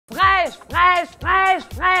fresh,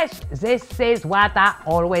 fresh. This is what I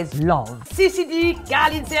always love. CCD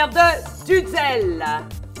Carlyne Cerf de Dudzeele.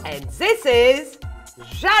 And this is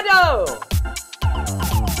J'adore.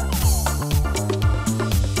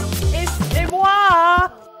 Et c'est moi.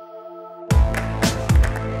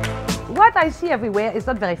 What I see everywhere is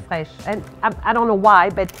not very fresh, and I don't know why,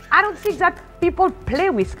 but I don't think that people play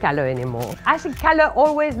with color anymore. I think color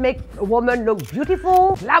always makes a woman look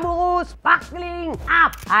beautiful, glamorous, sparkling,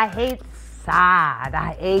 up. I hate sad.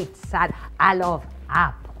 I love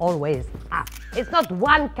up, always up. It's not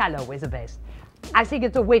one color with the best. I think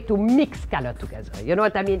it's a way to mix color together. You know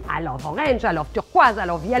what I mean? I love orange, I love turquoise, I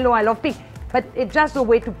love yellow, I love pink. But it's just a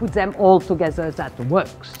way to put them all together that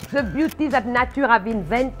works. The beauty that nature have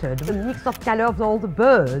invented, the mix of colors of all the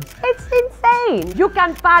birds, it's insane. You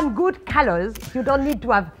can find good colors. You don't need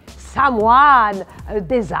to have someone, a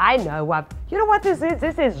designer who have, you know what this is?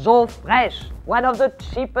 This is so fresh. One of the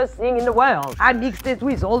cheapest things in the world. I mixed it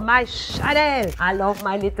with all my Chanel. I love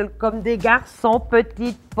my little Comme des Garçons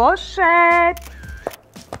petite pochette.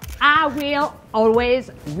 I will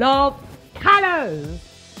always love colors.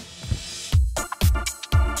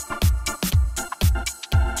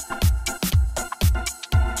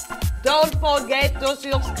 Don't forget to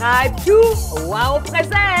subscribe to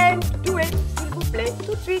WOWPresents. Do it, s'il vous plaît,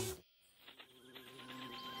 tout de suite.